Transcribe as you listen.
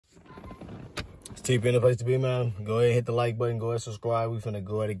TP in the place to be, man. Go ahead and hit the like button. Go ahead and subscribe. We finna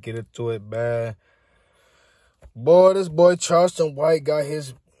go ahead and get into it, man. Boy, this boy Charleston White got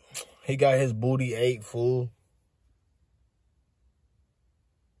his booty ate, fool.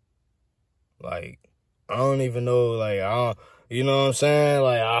 Like, I don't even know, like, you know what I'm saying?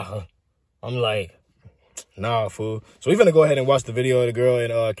 Like, I'm like, nah, fool. So we finna go ahead and watch the video of the girl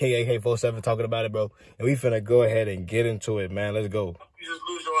and KAK47 talking about it, bro. And we finna go ahead and get into it, man. Let's go. You just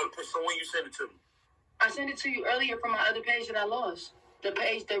lose your other page. So when you send it to me? I sent it to you earlier from my other page that I lost. The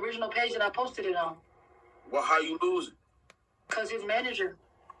original page that I posted it on. Well, how you lose it? Cause his manager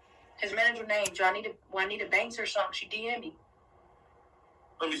named Juanita Banks or something. She DM'd me.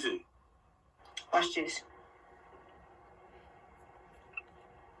 Let me see. Watch this.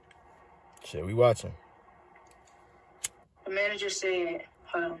 Shit, we watching. The manager said,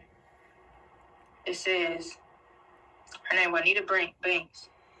 hold on. It says, her name Juanita Banks.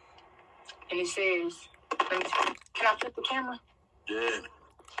 And it says, let me see. Can I flip the camera? Yeah.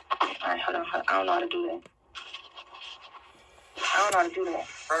 All right, hold on. I don't know how to do that.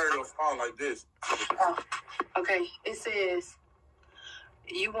 Turn your phone like this. Oh, okay. It says,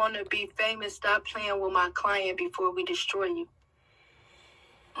 you want to be famous, stop playing with my client before we destroy you.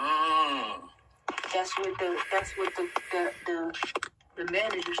 That's what the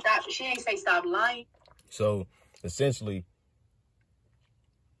manager stopped. She ain't say stop lying. So essentially,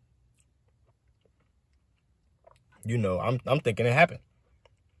 you know, I'm thinking it happened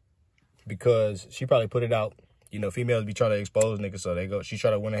because she probably put it out. You know, females be trying to expose niggas, so she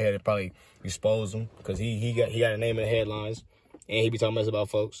tried to went ahead and probably expose him because he got a name in the headlines and he be talking mess about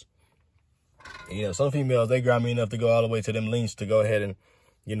folks. And, you know, some females, they grimy enough to go all the way to them links to go ahead and,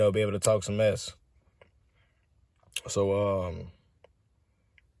 you know, be able to talk some mess. So,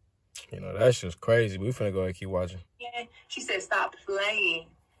 you know, that's just crazy. We finna go ahead and keep watching. Yeah, she said stop playing.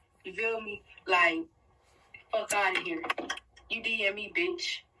 You feel me? Like, fuck out of here. You DM me,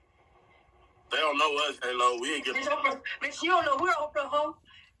 bitch. They don't know us, Halo. We ain't get. Bitch, you don't know we're Oprah, ho.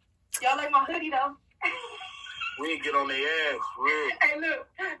 Y'all like my hoodie though. We ain't get on their ass, real. Hey, look.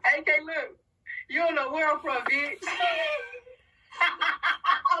 AK, look. You don't know where I'm from, bitch.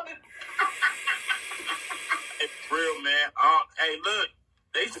 It's real, man. Hey, look.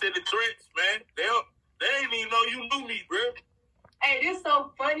 They said the tricks, man. They didn't even know you knew me, bro. Hey, this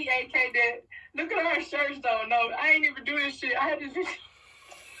so funny, AK, that look at her shirts, though. No, I ain't even do this shit. I had this bitch.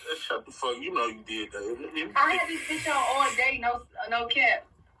 Shut the fuck. You know you did that. I had this bitch on all day, no cap.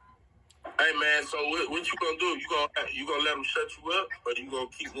 Hey, man, so what you gonna do? You gonna let them shut you up, or you gonna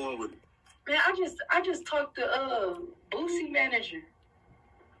keep going with it? Man, I just talked to Boosie manager.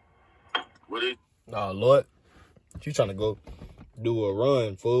 What is? Oh, Lord. She trying to go do a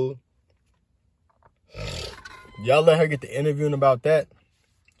run, fool. Y'all let her get the interviewing about that.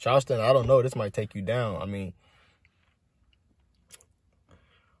 Charleston, I don't know. This might take you down. I mean,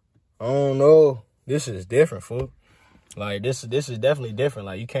 I don't know. This is different, fool. Like, this is definitely different.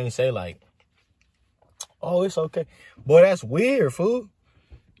 Like, you can't say, like, oh, it's okay. Boy, that's weird, fool.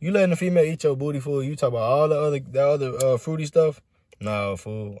 You letting a female eat your booty, fool. You talk about all the other fruity stuff. No,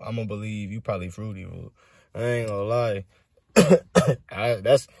 fool. I'm going to believe you probably fruity, fool. I ain't going to lie.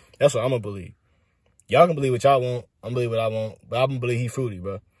 That's what I'm going to believe. Y'all can believe what y'all want. I'm believe what I want. But I'm going to believe he fruity,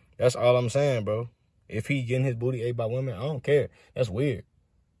 bro. That's all I'm saying, bro. If he getting his booty ate by women, I don't care. That's weird.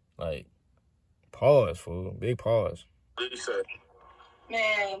 Like, pause, fool. Big pause. What did you say?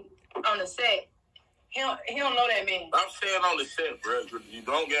 Man, on the set. He don't know that man. I'm saying on the set, bro. You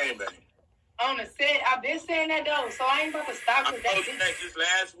don't game bang. On the set, I've been saying that though, so I ain't about to stop I with told that. you that just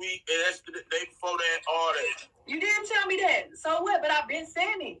last week, and that's the day before that, all that. You didn't tell me that. So what? But I've been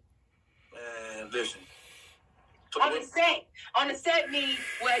saying it. Man, listen. So On the set means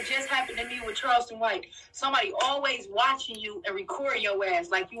what just happened to me with Charleston White. Somebody always watching you and recording your ass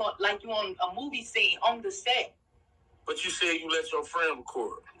like you on a movie scene on the set. But you said you let your friend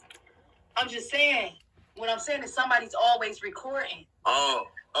record. I'm just saying. What I'm saying is somebody's always recording. So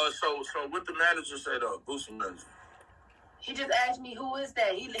what the manager said, Boosie manager? He just asked me, who is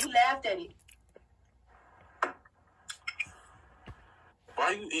that? He laughed at it.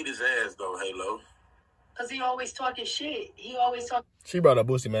 Why you eat his ass, though, Halo? Because he always talking shit. He always talking. She brought up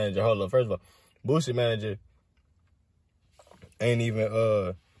Boosie manager. Hold up. First of all, Boosie manager ain't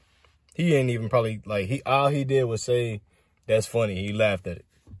even, he ain't even probably, like, all he did was say, that's funny. He laughed at it.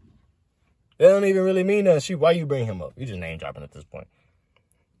 That don't even really mean nothing. Why you bring him up? You just name dropping at this point.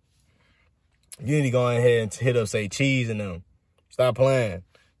 You need to go ahead and hit up, say cheese in them. Stop playing.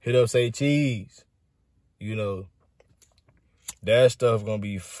 Hit up, say cheese. You know, that stuff gonna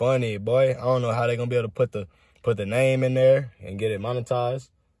be funny, boy. I don't know how they gonna be able to put the name in there and get it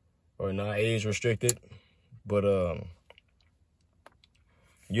monetized. or not age restricted. But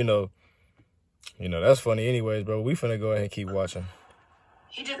you know, that's funny anyways, bro. We finna go ahead and keep watching.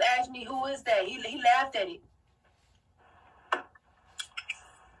 He just asked me, who is that? He laughed at it.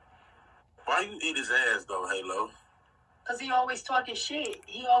 Why you eat his ass, though, Halo? Because he always talking shit.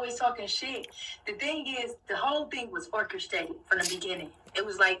 The thing is, the whole thing was orchestrated from the beginning. It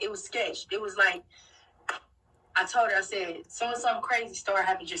was sketched. It was like, I told her, I said, something crazy started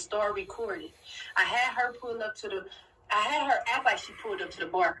happening, just start recording. I had her act like she pulled up to the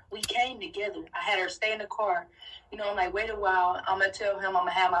bar. We came together. I had her stay in the car. I'm like, wait a while. I'm going to tell him I'm going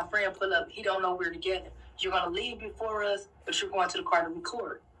to have my friend pull up. He don't know we're together. You're going to leave before us, but you're going to the car to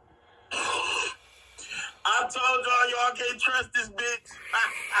record. I told y'all can't trust this bitch.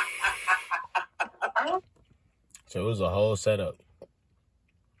 So it was a whole setup.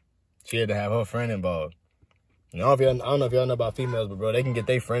 She had to have her friend involved. I don't know if y'all know about females, but bro, they can get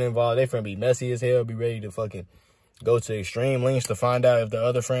their friend involved. Their friend be messy as hell, be ready to fucking go to extreme lengths to find out if the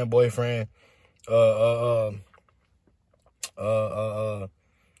other friend, boyfriend, doing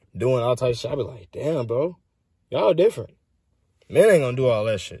all types of shit. I be like, damn, bro, y'all different. Men ain't gonna do all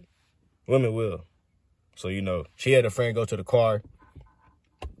that shit. Women will. So, she had a friend go to the car,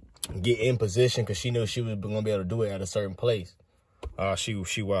 get in position because she knew she was going to be able to do it at a certain place.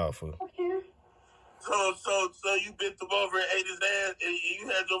 She wild, fool. So you bent him over and ate his ass and you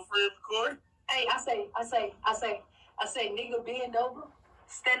had your friend record? Hey, I say, nigga, bend over,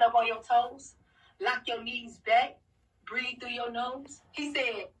 stand up on your toes, lock your knees back, breathe through your nose. He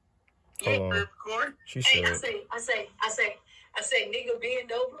said, yeah, record. She said, I say, nigga,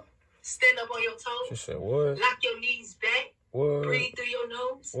 bend over. Stand up on your toes. She said, what? Lock your knees back. What? Breathe through your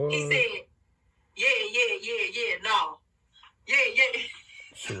nose. What? He said, yeah, no. Yeah.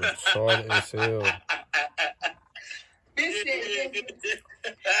 She was retarded as hell. He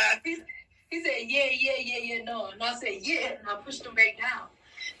said, yeah, no. And I said, yeah, and I pushed him back down.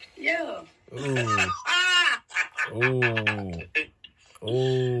 Yeah. Ooh.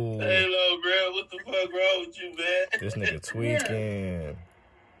 Hello, bro. What the fuck wrong with you, man? This nigga tweaking. Yeah.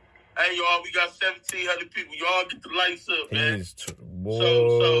 Hey, y'all, we got 1,700 people. Y'all get the lights up, man.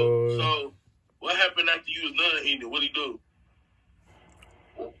 So, what happened after you was done eating? What'd he do?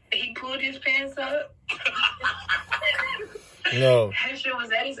 He pulled his pants up. No. That shit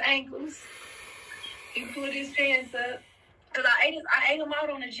was at his ankles. He pulled his pants up. Cause I ate him out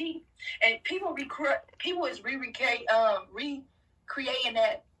on the Jeep, and people is recreating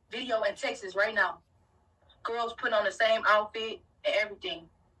that video in Texas right now. Girls putting on the same outfit and everything.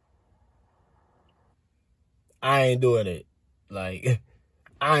 I ain't doing it. Like,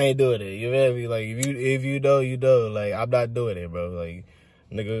 I ain't doing it. You feel me? Like, if you know, you know. Like, I'm not doing it, bro. Like,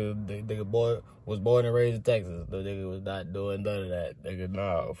 nigga boy was born and raised in Texas. The nigga was not doing none of that. Nigga,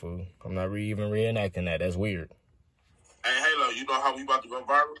 nah, fool. I'm not even reenacting that. That's weird. Hey, Halo, you know how we about to go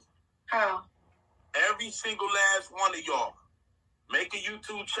viral? How? Every single last one of y'all, make a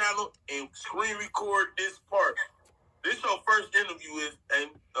YouTube channel and screen record this part. This your first interview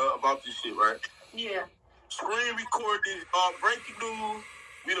about this shit, right? Yeah. Screen record this breaking news.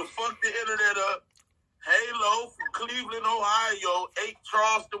 We done fucked the internet up. Halo from Cleveland, Ohio, ate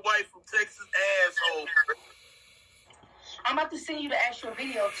Charleston white from Texas asshole. I'm about to send you the actual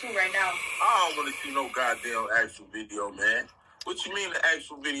video too right now. I don't want to see no goddamn actual video, man. What you mean the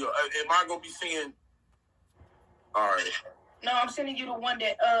actual video? Am I gonna be seeing? All right. No, I'm sending you the one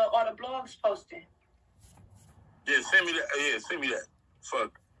that all the blogs posted. Yeah, send me that. Yeah, send me that.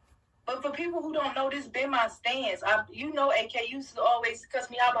 Fuck. But for people who don't know, this been my stance. AK used to always cuss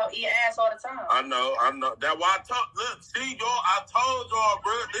me out about eating ass all the time. I know. That's why I talk. Look, see, y'all, I told y'all,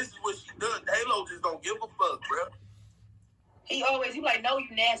 bro, this is what she does. Halo just don't give a fuck, bro. He like, no,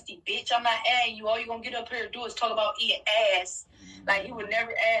 you nasty bitch. I'm not adding you. All you gonna get up here and do is talk about eating ass. Like, he would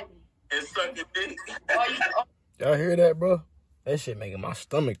never add me. And suck a dick. Y'all hear that, bro? That shit making my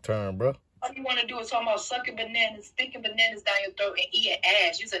stomach turn, bro. All you want to do is talk about sucking bananas, sticking bananas down your throat, and eating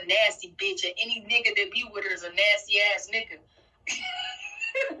ass. You's a nasty bitch, and any nigga that be with her is a nasty ass nigga.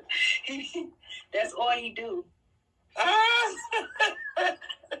 That's all he do.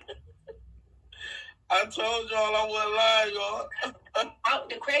 I told y'all I wasn't lying, y'all.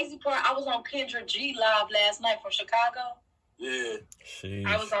 The crazy part, I was on Kendra G live last night from Chicago. Yeah. Sheesh.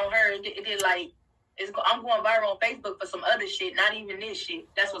 I was on her. It did like, I'm going viral on Facebook for some other shit, not even this shit.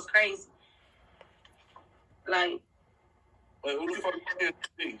 That's what's crazy. Like, wait, who the fuck is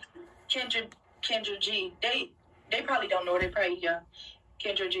Kendra G? Kendra G. They probably don't know her. They probably young.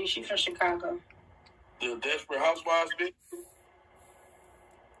 Kendra G. She from Chicago. The Desperate Housewives bitch?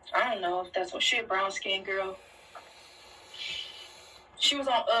 I don't know if that's what shit, brown skin girl. She was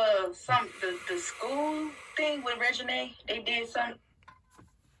on the school thing with Regine. They did something.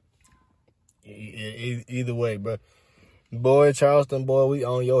 Either way, bro. Boy, Charleston, boy, we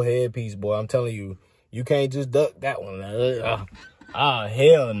on your headpiece, boy. I'm telling you, you can't just duck that one.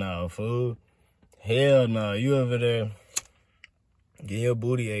 Hell no, fool. Hell no. You over there getting your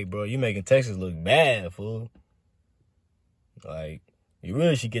booty ate, bro. You making Texas look bad, fool. Like, you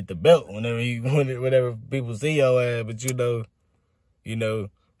really should get the belt whenever people see your ass, but you know,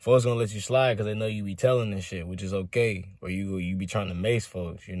 folks gonna let you slide because they know you be telling this shit, which is okay. Or you be trying to mace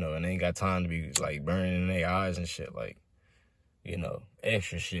folks, you know, and they ain't got time to be like burning in their eyes and shit, like, you know,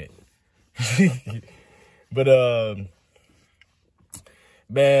 extra shit. But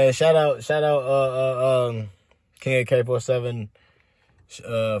man, shout out King of K47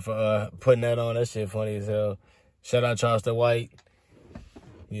 for putting that on. That shit funny as hell. Shout out Charleston White.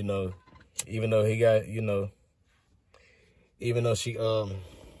 You know, even though he got, you know, even though she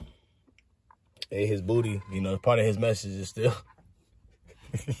ate his booty, you know, part of his message is still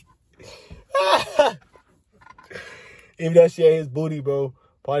even though she ate his booty, bro,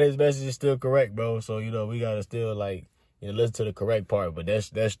 part of his message is still correct, bro. So, you know, we gotta still like, you know, listen to the correct part. But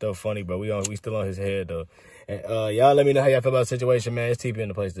that's still funny, bro. We still on his head though. And y'all let me know how y'all feel about the situation, man. It's TP in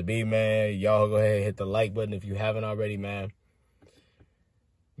the place to be, man. Y'all go ahead and hit the like button if you haven't already, man.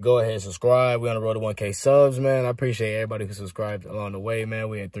 Go ahead and subscribe. We're on the road to 1K subs, man. I appreciate everybody who subscribed along the way, man.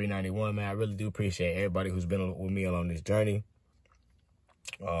 We're at 391, man. I really do appreciate everybody who's been with me along this journey.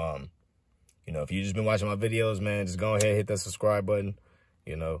 You know, if you just been watching my videos, man, just go ahead and hit that subscribe button.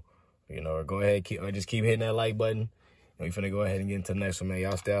 You know, or go ahead and just keep hitting that like button. And we finna go ahead and get into the next one, man.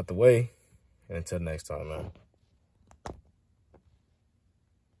 Y'all stay out the way. And until next time, man.